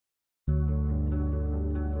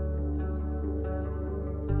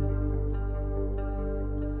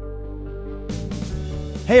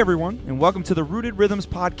Hey everyone, and welcome to the Rooted Rhythms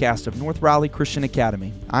podcast of North Raleigh Christian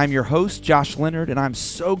Academy. I'm your host, Josh Leonard, and I'm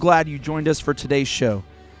so glad you joined us for today's show.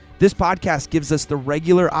 This podcast gives us the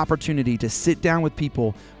regular opportunity to sit down with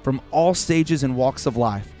people from all stages and walks of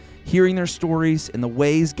life, hearing their stories and the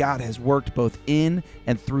ways God has worked both in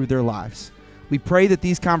and through their lives. We pray that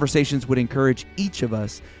these conversations would encourage each of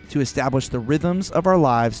us to establish the rhythms of our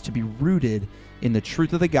lives to be rooted in the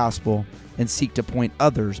truth of the gospel and seek to point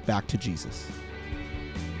others back to Jesus.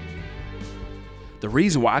 The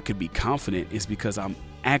reason why I could be confident is because I'm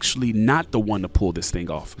actually not the one to pull this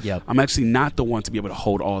thing off. Yep. I'm actually not the one to be able to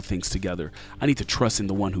hold all things together. I need to trust in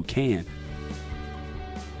the one who can.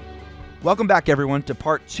 Welcome back, everyone, to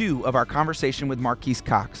part 2 of our conversation with Marquise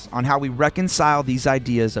Cox on how we reconcile these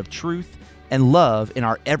ideas of truth and love in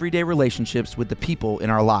our everyday relationships with the people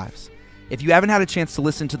in our lives. If you haven't had a chance to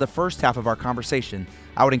listen to the first half of our conversation,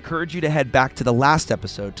 I would encourage you to head back to the last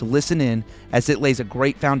episode to listen in, as it lays a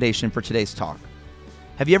great foundation for today's talk.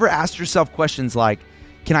 Have you ever asked yourself questions like,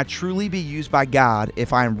 can I truly be used by God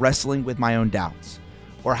if I am wrestling with my own doubts?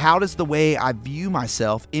 Or how does the way I view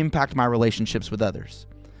myself impact my relationships with others?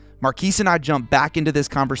 Marquise and I jump back into this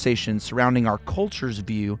conversation surrounding our culture's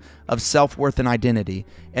view of self-worth and identity,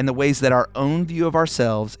 and the ways that our own view of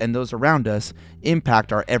ourselves and those around us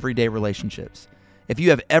impact our everyday relationships. If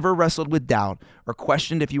you have ever wrestled with doubt or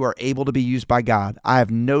questioned if you are able to be used by God, I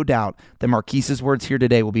have no doubt that Marquise's words here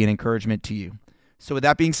today will be an encouragement to you. So with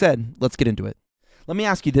that being said, let's get into it. Let me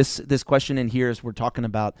ask you this question in here as we're talking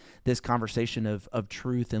about this conversation of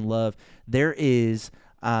truth and love. There is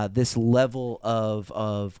this level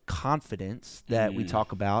of confidence that we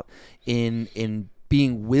talk about in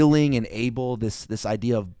being willing and able, this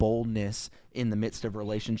idea of boldness in the midst of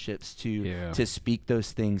relationships to speak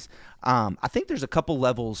those things. I think there's a couple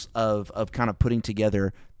levels of kind of putting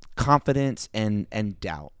together confidence and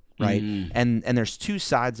doubt. Right. And there's two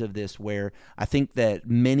sides of this where I think that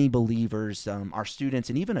many believers, our students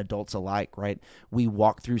and even adults alike, right, we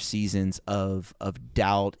walk through seasons of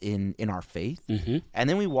doubt in our faith. And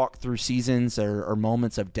then we walk through seasons or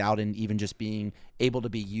moments of doubt in even just being able to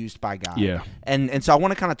be used by God. Yeah. And so I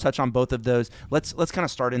want to kind of touch on both of those. Let's kind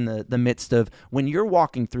of start in the midst of when you're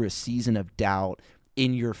walking through a season of doubt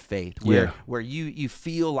in your faith, where you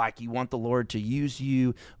feel like you want the Lord to use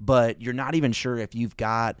you, but you're not even sure if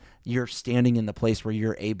you're standing in the place where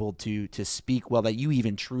you're able to speak well, that you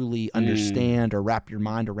even truly understand or wrap your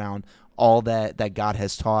mind around all that God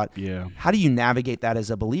has taught. Yeah. How do you navigate that as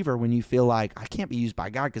a believer when you feel like I can't be used by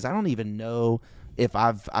God because I don't even know if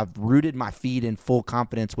I've rooted my feet in full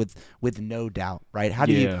confidence with no doubt, right? How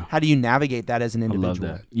do you navigate that as an individual?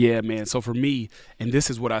 I love that. Yeah, man. So for me, and this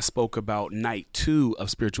is what I spoke about night 2 of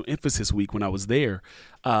Spiritual Emphasis Week when I was there,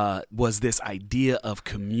 was this idea of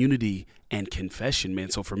community and confession,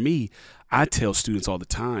 man. So for me, I tell students all the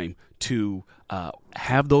time to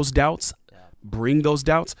have those doubts, bring those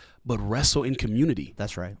doubts, but wrestle in community.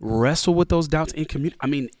 That's right. Wrestle with those doubts in community. I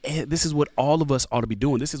mean, this is what all of us ought to be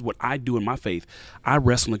doing. This is what I do in my faith. I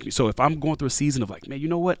wrestle in community. So if I'm going through a season of like, man, you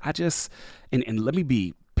know what? And let me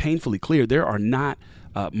be painfully clear. There are not,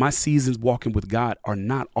 my seasons walking with God are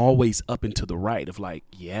not always up and to the right of like,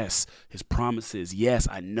 yes, his promises. Yes,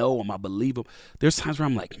 I know him. I believe him. There's times where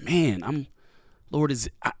I'm like, man, Lord,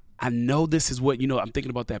 I know this is what, I'm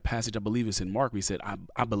thinking about that passage. I believe it's in Mark. He said,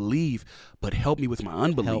 I believe, but help me with my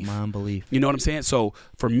unbelief. Help my unbelief. You know what I'm saying? So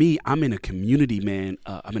for me, I'm in a community, man.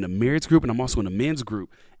 I'm in a marriage group and I'm also in a men's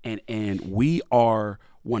group. And we are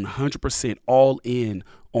 100% all in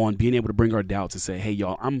on being able to bring our doubts and say, hey,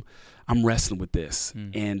 y'all, I'm wrestling with this.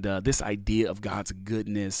 And this idea of God's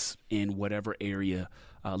goodness in whatever area,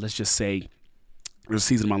 let's just say, there was a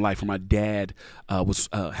season of my life where my dad was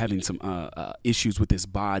having some issues with his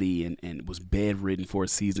body and was bedridden for a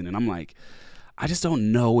season. And I'm like, I just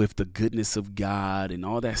don't know if the goodness of God and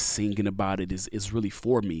all that singing about it is really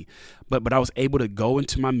for me. But I was able to go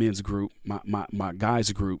into my men's group, my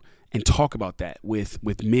guys group, and talk about that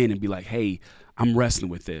with men and be like, hey, I'm wrestling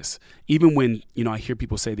with this. Even when, I hear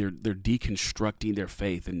people say they're deconstructing their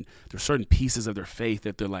faith and there's certain pieces of their faith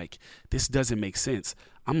that they're like, this doesn't make sense.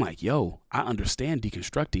 I'm like, yo, I understand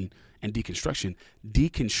deconstructing and deconstruction.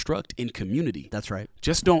 Deconstruct in community. That's right.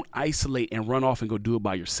 Just don't isolate and run off and go do it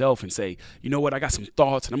by yourself and say, you know what, I got some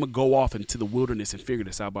thoughts and I'm going to go off into the wilderness and figure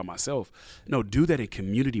this out by myself. No, do that in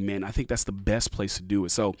community, man. I think that's the best place to do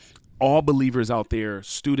it. So all believers out there,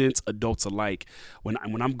 students, adults alike, when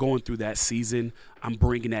I'm going through that season, I'm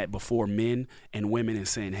bringing that before men and women and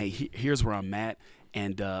saying, hey, here's where I'm at.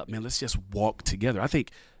 And, man, let's just walk together. I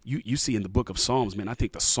think you see in the book of Psalms, man, I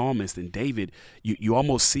think the psalmist and David, you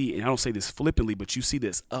almost see, and I don't say this flippantly, but you see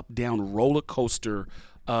this up-down roller coaster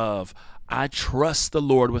of I trust the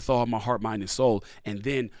Lord with all my heart, mind, and soul, and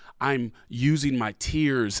then I'm using my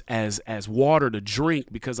tears as water to drink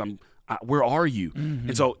because where are you? Mm-hmm.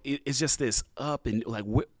 And so it's just this up and like,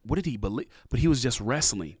 what did he believe? But he was just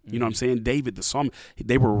wrestling. You know what I'm saying? David, the psalmist,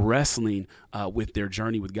 they were wrestling with their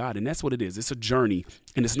journey with God. And that's what it is. It's a journey,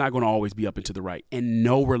 and it's not going to always be up and to the right. And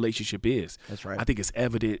no relationship is. That's right. I think it's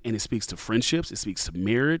evident, and it speaks to friendships. It speaks to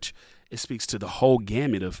marriage. It speaks to the whole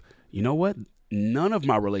gamut of, you know what? None of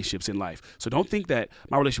my relationships in life. So don't think that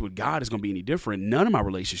my relationship with God is going to be any different. None of my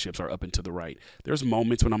relationships are up and to the right. There's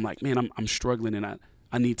moments when I'm like, man, I'm struggling, and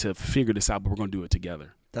I need to figure this out, but we're going to do it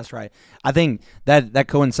together. That's right. I think that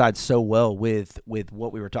coincides so well with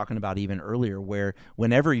what we were talking about even earlier, where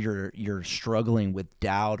whenever you're struggling with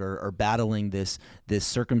doubt or battling this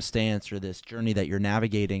circumstance or this journey that you're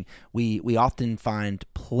navigating, we often find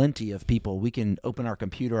plenty of people. We can open our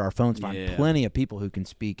computer, our phones, find plenty of people who can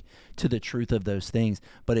speak to the truth of those things.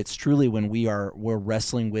 But it's truly when we're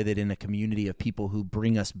wrestling with it in a community of people who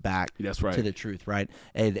bring us back That's right. to the truth, right?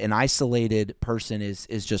 An isolated person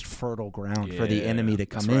is just fertile ground for the enemy to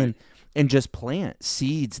come in and just plant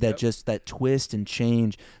seeds that that twist and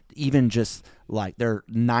change, even just like they're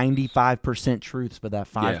 95% truths, but that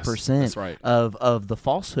 5% of the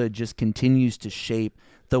falsehood just continues to shape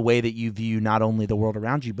the way that you view not only the world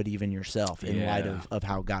around you, but even yourself in light of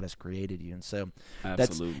how God has created you. And so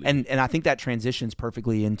absolutely. And I think that transitions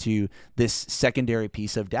perfectly into this secondary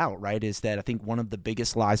piece of doubt, right? Is that I think one of the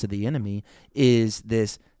biggest lies of the enemy is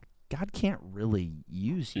this: God can't really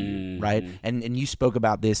use you, right? And you spoke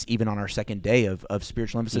about this even on our second day of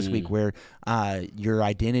Spiritual Emphasis Week, where your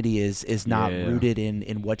identity is not rooted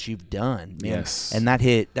in what you've done, man. Yes. And that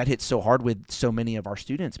hit so hard with so many of our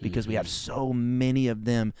students, because we have so many of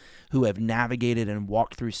them who have navigated and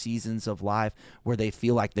walked through seasons of life where they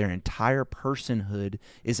feel like their entire personhood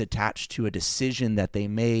is attached to a decision that they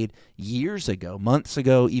made years ago, months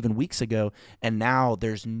ago, even weeks ago, and now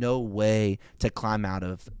there's no way to climb out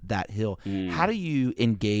of that hill. How do you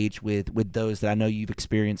engage with those that I know you've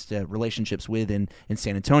experienced relationships with in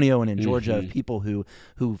San Antonio and in Georgia, of people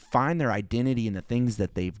who find their identity in the things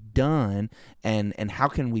that they've done, and how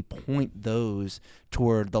can we point those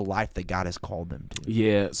toward the life that God has called them to?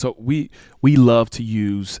 Yeah, so we love to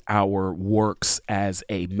use our works as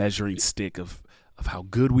a measuring stick of how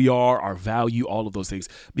good we are, our value, all of those things,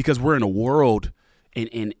 because we're in a world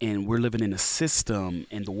and we're living in a system,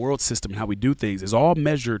 and the world system and how we do things is all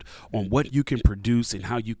measured on what you can produce and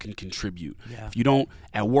how you can contribute. If you don't,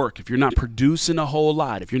 at work, if you're not producing a whole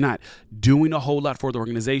lot, if you're not doing a whole lot for the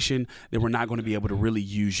organization, then we're not going to be able to really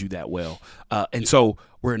use you that well. And so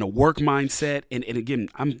we're in a work mindset, and again,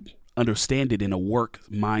 I'm understand it in a work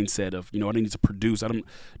mindset of, I need to produce. I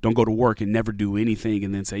don't go to work and never do anything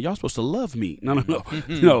and then say, y'all supposed to love me. No.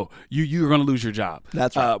 No, you're going to lose your job.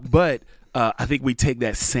 That's right. But I think we take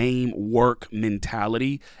that same work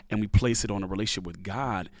mentality and we place it on a relationship with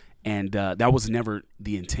God. And that was never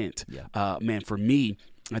the intent. Man, for me,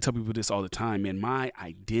 I tell people this all the time, man, my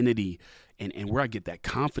identity and where I get that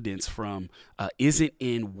confidence from isn't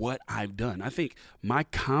in what I've done. I think my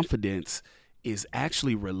confidence is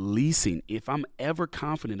actually releasing. If I'm ever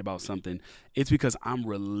confident about something, it's because I'm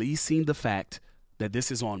releasing the fact that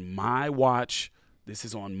this is on my watch. This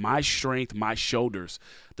is on my strength, my shoulders.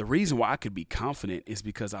 The reason why I could be confident is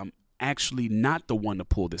because I'm actually not the one to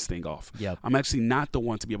pull this thing off. I'm actually not the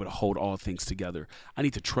one to be able to hold all things together. I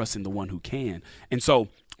need to trust in the one who can. And so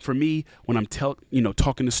for me, when I'm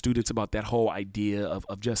talking to students about that whole idea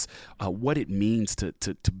of just what it means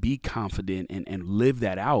to be confident and live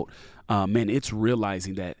that out, man, it's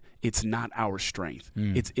realizing that it's not our strength.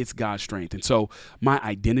 It's God's strength. And so my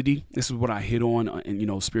identity, this is what I hit on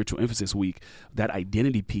in, Spiritual Emphasis Week. That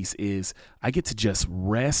identity piece is I get to just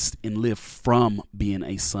rest and live from being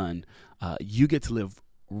a son. You get to live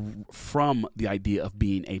from the idea of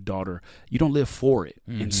being a daughter. You don't live for it.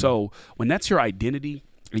 And so when that's your identity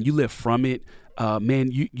and you live from it,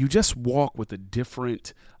 man, you just walk with a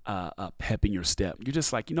different pep in your step. You're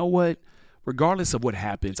just like, you know what? Regardless of what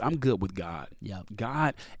happens, I'm good with God.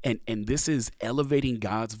 God, and this is elevating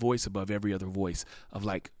God's voice above every other voice of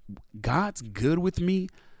like, God's good with me,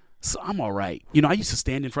 so I'm all right. I used to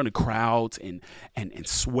stand in front of crowds and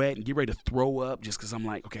sweat and get ready to throw up just because I'm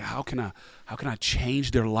like, okay, how can I change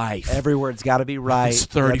their life? Every word's got to be right. It's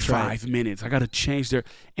 35 minutes. I got to change their,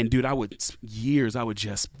 and dude, I would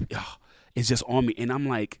just, it's just on me. And I'm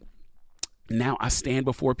like, now I stand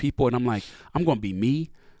before people and I'm like, I'm going to be me.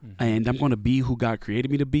 And I'm going to be who God created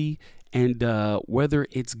me to be. And whether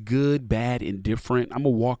it's good, bad, indifferent, I'm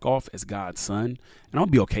going to walk off as God's son. And I'm going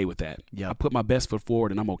to be okay with that. I put my best foot forward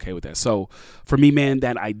and I'm okay with that. So for me, man,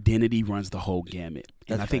 that identity runs the whole gamut.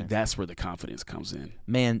 And I think that's where the confidence comes in.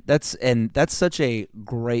 Man, that's such a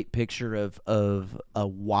great picture of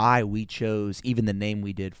why we chose even the name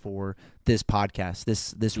we did for this podcast.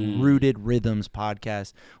 This Rooted Rhythms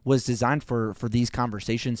podcast was designed for these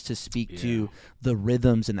conversations to speak to the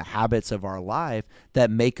rhythms and the habits of our life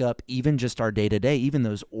that make up even just our day to day, even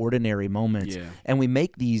those ordinary moments. Yeah. And we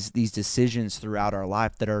make these decisions throughout our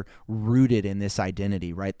life that are rooted in this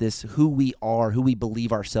identity, right? This who we are, who we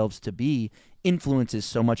believe ourselves to be, influences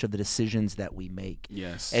so much of the decisions that we make.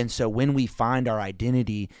 Yes. And so when we find our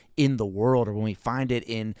identity in the world, or when we find it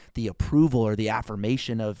in the approval or the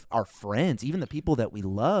affirmation of our friends, even the people that we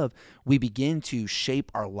love, we begin to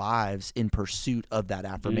shape our lives in pursuit of that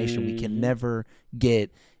affirmation. We can never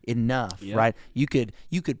get enough, right? You could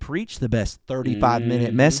preach the best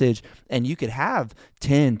 35-minute message, and you could have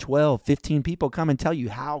 10, 12, 15 people come and tell you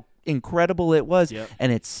how incredible it was,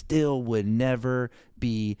 and it still would never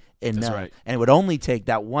be enough. That's right. And it would only take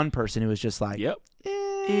that one person who was just like, and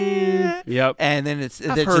then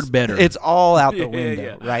I've heard better. It's all out the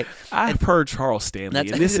window, right? I've heard Charles Stanley, and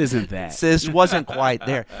this isn't that. This wasn't quite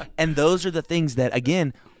there. And those are the things that,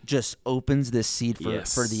 again, just opens this seed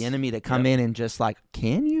for the enemy to come in and just like,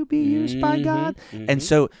 can you be used by God? And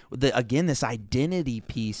so again, this identity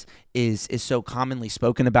piece is so commonly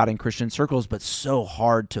spoken about in Christian circles, but so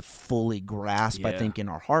hard to fully grasp, I think, in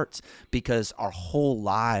our hearts, because our whole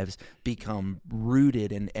lives become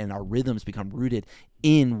rooted and our rhythms become rooted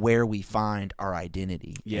in where we find our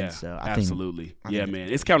identity. Yeah, and so absolutely. Man.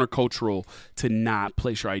 It's countercultural to not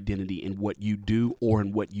place your identity in what you do or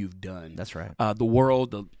in what you've done. That's right. The world,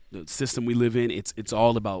 the system we live in, it's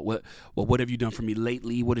all about what have you done for me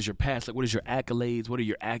lately? What is your past? Like, what is your accolades? What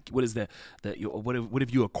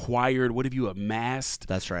have you acquired? What have you amassed?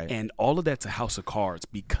 That's right. And all of that's a house of cards,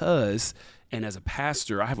 because, and as a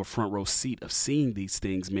pastor, I have a front row seat of seeing these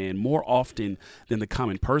things, man, more often than the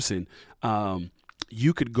common person.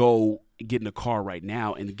 You could go get in a car right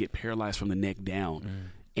now and get paralyzed from the neck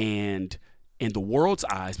down. And in the world's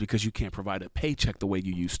eyes, because you can't provide a paycheck the way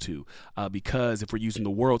you used to, because if we're using the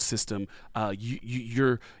world system,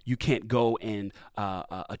 you can't go and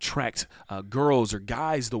attract girls or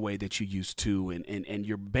guys the way that you used to, and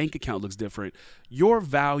your bank account looks different. Your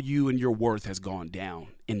value and your worth has gone down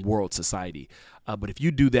in world society. But if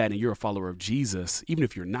you do that and you're a follower of Jesus, even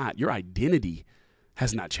if you're not, your identity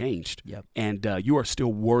has not changed. And you are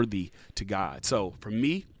still worthy to God. So for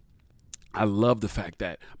me, I love the fact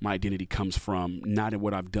that my identity comes from not in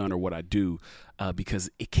what I've done or what I do, because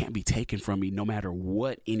it can't be taken from me no matter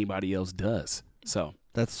what anybody else does. So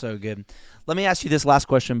that's so good. Let me ask you this last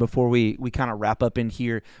question before we kind of wrap up in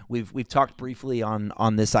here. We've talked briefly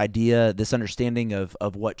on this idea, this understanding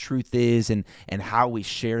of what truth is and how we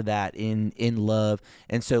share that in love.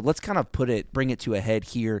 And so let's kind of bring it to a head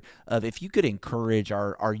here of, if you could encourage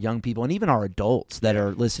our young people and even our adults that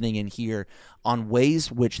are listening in here on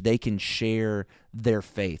ways which they can share their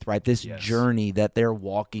faith, right? This journey that they're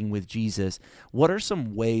walking with Jesus. What are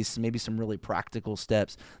some ways, maybe some really practical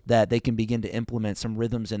steps that they can begin to implement, some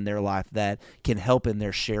rhythms in their life that can help in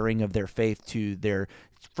their sharing of their faith to their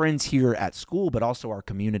friends here at school, but also our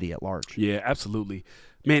community at large? Yeah, absolutely.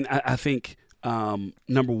 Man, I think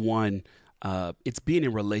number one, it's being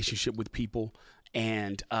in relationship with people.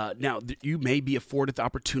 And now you may be afforded the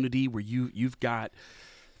opportunity where you've got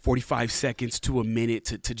 45 seconds to a minute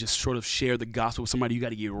to just sort of share the gospel with somebody. You got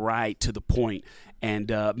to get right to the point. And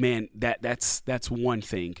man, that's one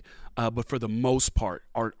thing. But for the most part,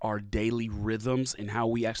 our daily rhythms and how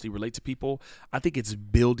we actually relate to people, I think it's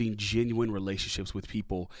building genuine relationships with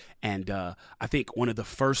people. And I think one of the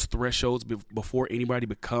first thresholds before anybody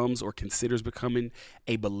becomes or considers becoming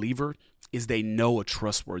a believer is they know a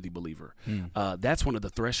trustworthy believer. That's one of the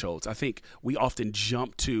thresholds. I think we often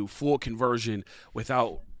jump to full conversion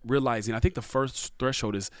without realizing, I think the first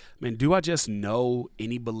threshold is, man, do I just know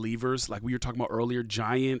any believers, like we were talking about earlier,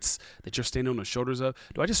 giants that you're standing on the shoulders of?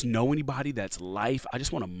 Do I just know anybody that's life I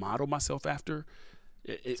just want to model myself after?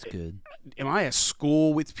 It's good. Am I at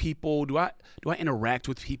school with people? Do I interact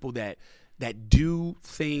with people that do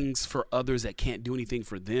things for others that can't do anything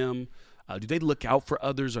for them? Do they look out for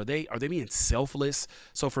others? Are they being selfless?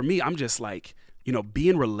 So for me, I'm just like, be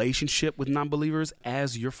in relationship with non-believers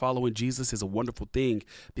as you're following Jesus is a wonderful thing,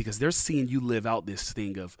 because they're seeing you live out this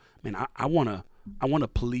thing of, man, I want to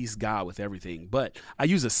please God with everything. But I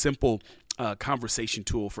use a simple conversation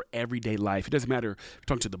tool for everyday life. It doesn't matter if you're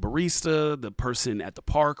talking to the barista, the person at the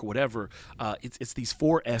park, whatever. It's these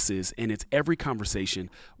 4 S's, and it's every conversation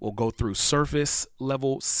will go through surface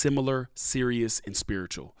level, similar, serious, and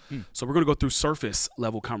spiritual. So we're going to go through surface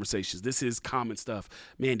level conversations. This is common stuff.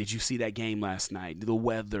 Man, did you see that game last night? The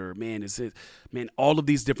weather, man, all of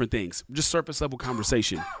these different things. Just surface level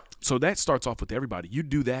conversation. So that starts off with everybody. You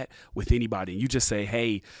do that with anybody, and you just say,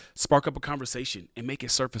 hey, spark up a conversation and make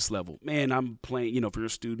it surface level. Man, I'm playing, for your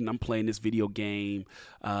student, I'm playing this video game.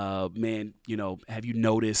 Man, have you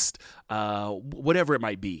noticed, whatever it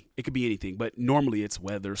might be. It could be anything, but normally it's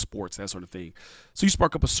weather, sports, that sort of thing. So you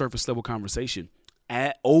spark up a surface level conversation.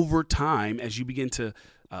 Over time, as you begin to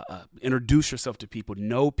introduce yourself to people,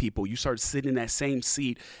 know people, you start sitting in that same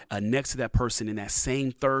seat next to that person in that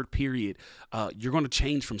same third period, you're going to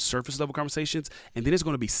change from surface level conversations, and then it's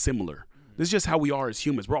going to be similar. This is just how we are as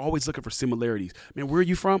humans. We're always looking for similarities. Man, where are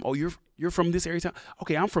you from? Oh, you're from this area of town?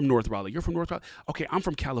 Okay, I'm from North Raleigh. You're from North Raleigh? Okay, I'm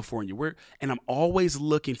from California. And I'm always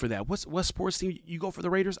looking for that. What sports team? You go for the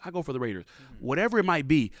Raiders? I go for the Raiders. Whatever it might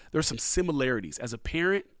be, there's some similarities. As a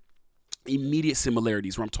parent, immediate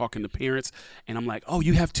similarities where I'm talking to parents and I'm like, oh,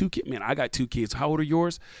 you have 2 kids? Man, I got 2 kids. How old are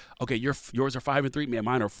yours? Okay, yours are 5 and 3. Man,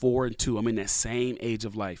 mine are 4 and 2. I'm in that same age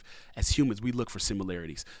of life. As humans, we look for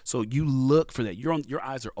similarities. So you look for that. Your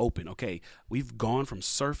eyes are open. Okay, we've gone from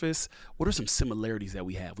surface. What are some similarities that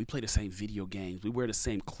we have? We play the same video games. We wear the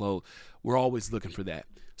same clothes. We're always looking for that.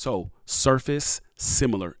 So surface,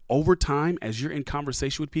 similar. Over time, as you're in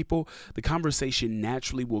conversation with people, the conversation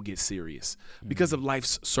naturally will get serious because of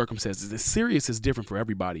life's circumstances. And serious is different for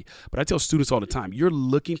everybody. But I tell students all the time, you're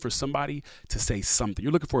looking for somebody to say something.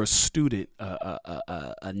 You're looking for a student,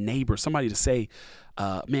 a neighbor, somebody to say,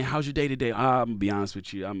 man, how's your day today? I'm going to be honest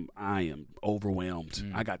with you. I am overwhelmed.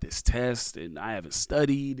 I got this test and I haven't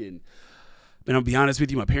studied, and I'll be honest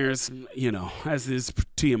with you, my parents, as this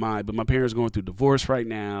TMI, but my parents are going through divorce right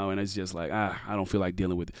now, and it's just like, I don't feel like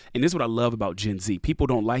dealing with it. And this is what I love about Gen Z. People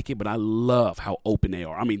don't like it, but I love how open they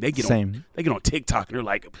are. I mean, they get on TikTok, and they're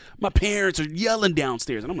like, my parents are yelling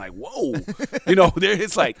downstairs, and I'm like, whoa.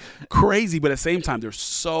 It's like crazy, but at the same time, they're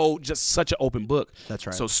just such an open book. That's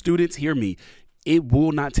right. So students, hear me. It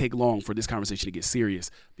will not take long for this conversation to get serious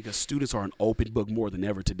because students are an open book more than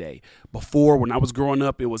ever today. Before, when I was growing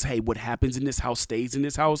up, it was, hey, what happens in this house stays in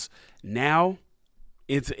this house. Now,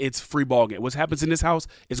 it's free ball game. What happens in this house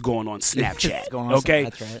is going on Snapchat. Okay?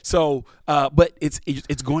 That's right. So, but it's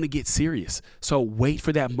going to get serious. So wait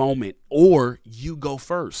for that moment, or you go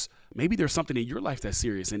first. Maybe there's something in your life that's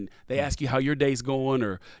serious, and they ask you how your day's going,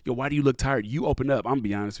 or why do you look tired? You open up. I'm gonna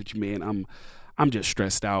be honest with you, man. I'm just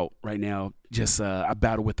stressed out right now. I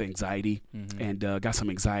battle with anxiety and got some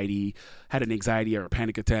anxiety, had an anxiety or a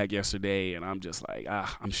panic attack yesterday. And I'm just like,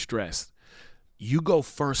 I'm stressed. You go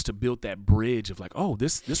first to build that bridge of like, oh,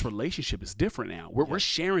 this relationship is different now. We're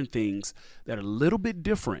sharing things that are a little bit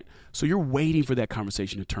different. So you're waiting for that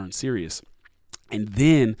conversation to turn serious. And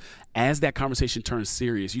then as that conversation turns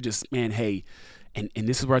serious, you just, man, hey, and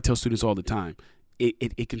this is where I tell students all the time,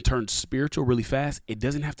 it can turn spiritual really fast. It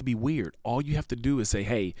doesn't have to be weird. All you have to do is say,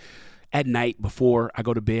 hey, at night before I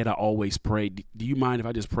go to bed, I always pray. Do you mind if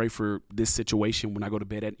I just pray for this situation when I go to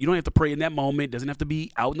bed? You don't have to pray in that moment. It doesn't have to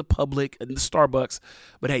be out in the public, in the Starbucks.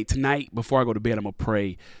 But hey, tonight before I go to bed, I'm going to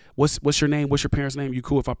pray. What's your name? What's your parents' name? You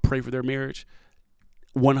cool if I pray for their marriage?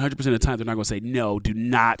 100% of the time, they're not going to say, no, do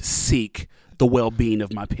not seek the well-being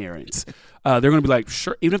of my parents. They're going to be like,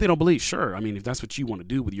 sure, even if they don't believe, sure. I mean, if that's what you want to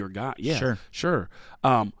do with your God, yeah, sure.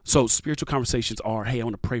 So spiritual conversations are, hey, I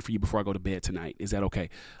want to pray for you before I go to bed tonight. Is that okay?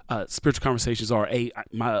 Spiritual conversations are, hey,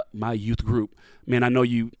 my youth group, man, I know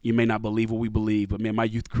you may not believe what we believe, but man, my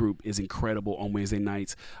youth group is incredible on Wednesday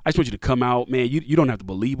nights. I just want you to come out, man. You don't have to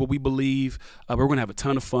believe what we believe. We're going to have a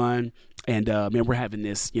ton of fun. And man, we're having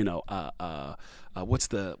this, what's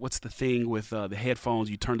the thing with the headphones?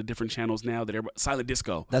 You turn to different channels now that everybody, silent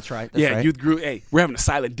disco. That's right. Youth group. Hey, we're having a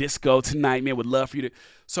silent disco tonight, man. Would love for you to.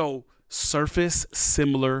 So surface,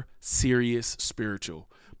 similar, serious, spiritual.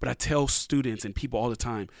 But I tell students and people all the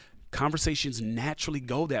time, conversations naturally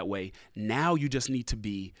go that way. Now you just need to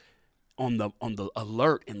be on the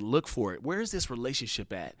alert and look for it. Where is this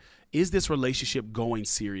relationship at? Is this relationship going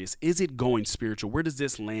serious? Is it going spiritual? Where does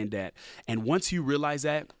this land at? And once you realize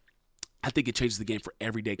that, I think it changes the game for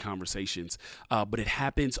everyday conversations. But it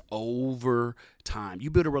happens over time.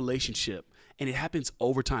 You build a relationship, and it happens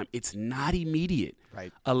over time. It's not immediate.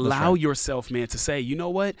 Right. Allow yourself, man, to say, you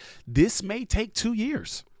know what? This may take 2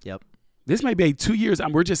 years. Yep. This may be 2 years.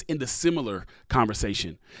 We're just in the similar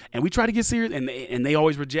conversation. And we try to get serious, and they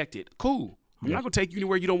always reject it. Cool. I'm not going to take you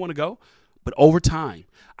anywhere you don't want to go. But over time,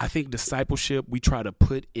 I think discipleship, we try to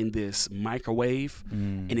put in this microwave,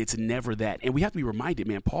 and it's never that. And we have to be reminded,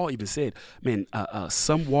 man, Paul even said, man,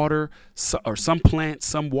 some water or some plant,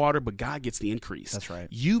 some water, but God gets the increase. That's right.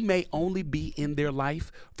 You may only be in their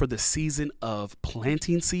life for the season of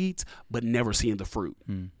planting seeds, but never seeing the fruit.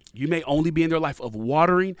 You may only be in their life of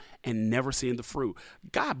watering and never seeing the fruit.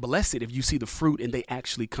 God bless it if you see the fruit and they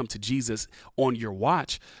actually come to Jesus on your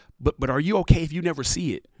watch. But are you okay if you never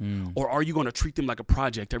see it? Or are you going to treat them like a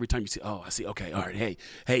project every time you see, oh, I see, okay, all right,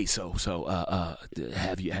 hey, so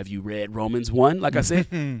have you read Romans 1, like I said?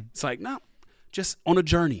 It's like, no, just on a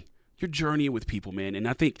journey. You're journeying with people, man. And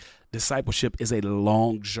I think discipleship is a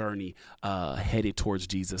long journey headed towards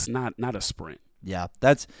Jesus, not a sprint. Yeah,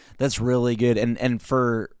 that's really good. And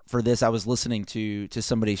for this, I was listening to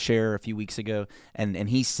somebody share a few weeks ago, and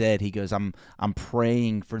he said, he goes, I'm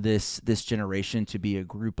praying for this generation to be a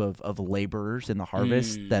group of laborers in the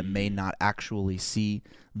harvest that may not actually see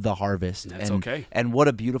the harvest. That's okay. And what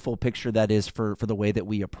a beautiful picture that is for the way that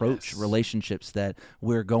we approach relationships, that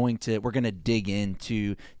we're going to dig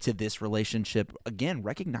into this relationship again,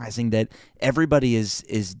 recognizing that everybody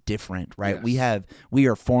is different, right? Yes. We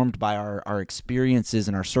are formed by our experiences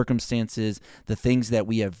and our circumstances, the things that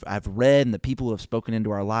I've read and the people who have spoken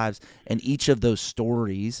into our lives, and each of those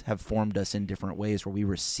stories have formed us in different ways where we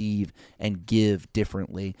receive and give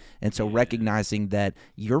differently. And so recognizing that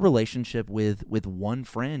your relationship with one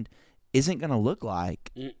friend isn't going to look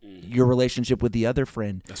like your relationship with the other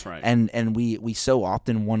friend. That's right. And we so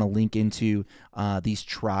often want to link into these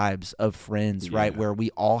tribes of friends, right, where we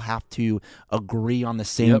all have to agree on the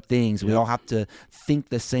same things. We all have to think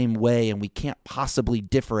the same way, and we can't possibly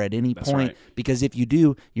differ at any point, because if you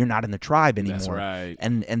do, you're not in the tribe anymore. That's right.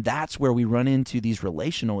 And that's where we run into these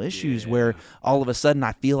relational issues where all of a sudden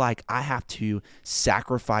I feel like I have to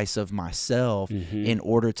sacrifice of myself in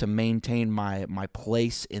order to maintain my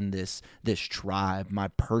place in this tribe. My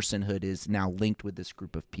personhood is now linked with this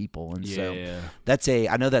group of people. And so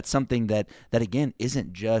I know that's something that again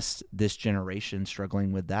isn't just this generation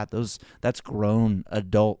struggling with that's grown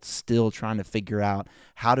adults still trying to figure out,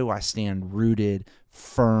 how do I stand rooted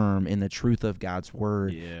firm in the truth of God's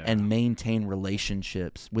word and maintain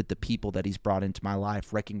relationships with the people that he's brought into my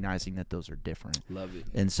life, recognizing that those are different. Love it.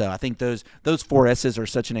 And so I think those 4 S's are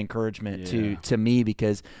such an encouragement to me,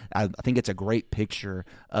 because I think it's a great picture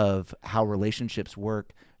of how relationships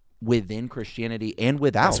work within Christianity and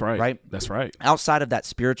without. That's right. That's right. Outside of that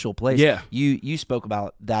spiritual place. Yeah. You spoke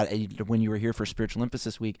about that when you were here for Spiritual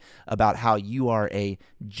Emphasis Week, about how you are a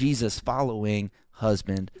Jesus following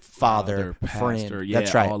husband, father, pastor, friend.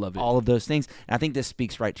 That's right. All of it. All of those things. And I think this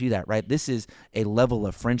speaks right to that, right? This is a level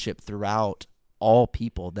of friendship throughout all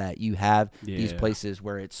people, that you have these places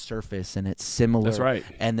where it's surface and it's similar. That's right.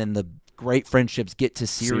 And then the great friendships get to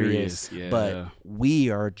serious. But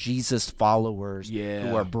we are Jesus followers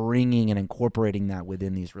who are bringing and incorporating that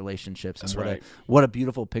within these relationships. That's and right. What a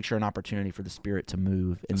beautiful picture and opportunity for the Spirit to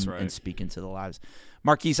move and speak into the lives.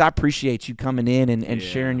 Marquise, I appreciate you coming in and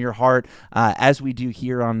sharing your heart as we do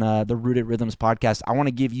here on the Rooted Rhythms podcast. I want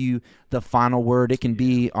to give you the final word. It can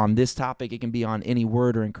be on this topic. It can be on any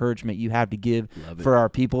word or encouragement you have to give for our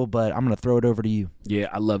people, but I'm going to throw it over to you. Yeah,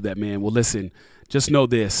 I love that, man. Well, listen, just know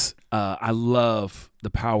this. I love the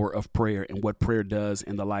power of prayer and what prayer does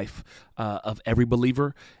in the life of every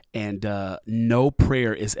believer, and no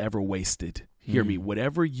prayer is ever wasted. Hear me.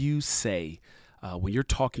 Whatever you say, when you're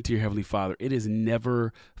talking to your Heavenly Father, it is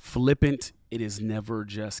never flippant. It is never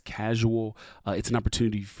just casual. It's an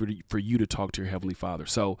opportunity for you to talk to your Heavenly Father.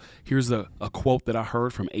 So here's a quote that I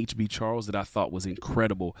heard from H.B. Charles that I thought was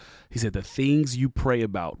incredible. He said, "The things you pray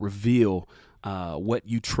about reveal what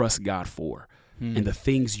you trust God for. And the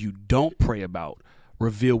things you don't pray about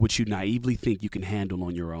reveal what you naively think you can handle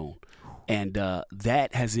on your own." And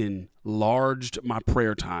that has enlarged my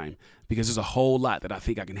prayer time, because there's a whole lot that I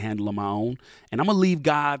think I can handle on my own. And I'm going to leave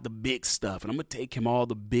God the big stuff, and I'm going to take him all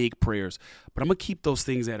the big prayers. But I'm going to keep those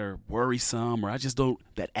things that are worrisome, or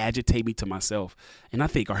that agitate me to myself. And I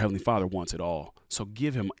think our Heavenly Father wants it all. So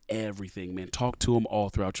give him everything, man. Talk to him all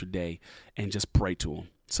throughout your day and just pray to him.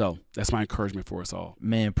 So that's my encouragement for us all.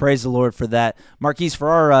 Man, praise the Lord for that. Marquise, for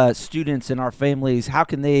our students and our families, how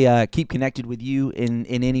can they keep connected with you in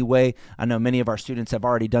any way? I know many of our students have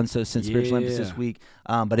already done so since Spiritual Emphasis Week,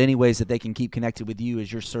 but any ways that they can keep connected with you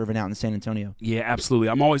as you're serving out in San Antonio? Yeah, absolutely.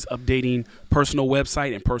 I'm always updating personal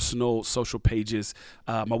website and personal social pages.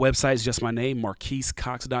 My website is just my name,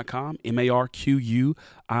 marquisecox.com, MarQuise,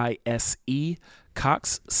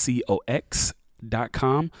 Cox, COX.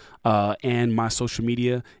 marquisecocks.com, and my social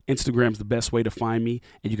media. Instagram's the best way to find me,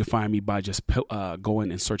 and you can find me by just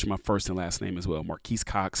going and searching my first and last name as well, Marquise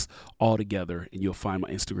Cox, all together, and you'll find my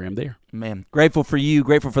Instagram there. Man, grateful for you,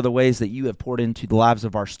 grateful for the ways that you have poured into the lives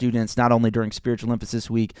of our students, not only during Spiritual Emphasis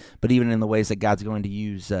Week, but even in the ways that God's going to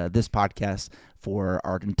use this podcast for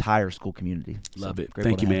our entire school community. Love it.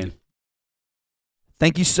 Thank you, man.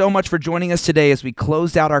 Thank you so much for joining us today as we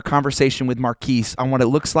closed out our conversation with Marquise on what it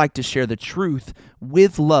looks like to share the truth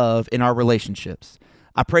with love in our relationships.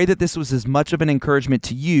 I pray that this was as much of an encouragement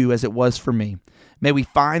to you as it was for me. May we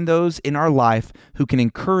find those in our life who can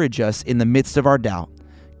encourage us in the midst of our doubt.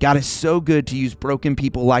 God is so good to use broken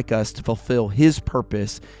people like us to fulfill His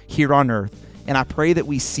purpose here on earth, and I pray that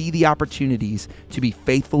we see the opportunities to be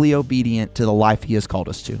faithfully obedient to the life He has called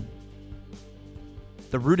us to.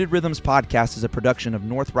 The Rooted Rhythms podcast is a production of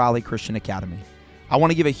North Raleigh Christian Academy. I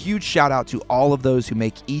want to give a huge shout out to all of those who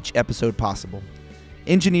make each episode possible.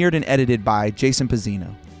 Engineered and edited by Jason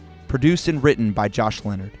Pizzino. Produced and written by Josh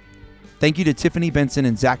Leonard. Thank you to Tiffany Benson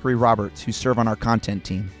and Zachary Roberts who serve on our content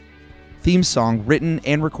team. Theme song written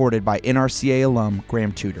and recorded by NRCA alum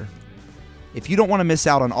Graham Tudor. If you don't want to miss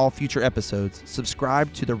out on all future episodes,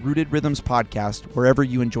 subscribe to the Rooted Rhythms podcast wherever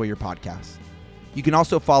you enjoy your podcasts. You can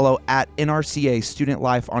also follow at NRCA Student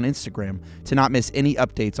Life on Instagram to not miss any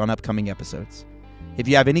updates on upcoming episodes. If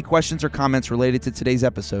you have any questions or comments related to today's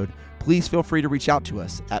episode, please feel free to reach out to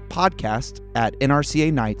us at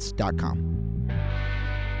podcast@nrcanights.com.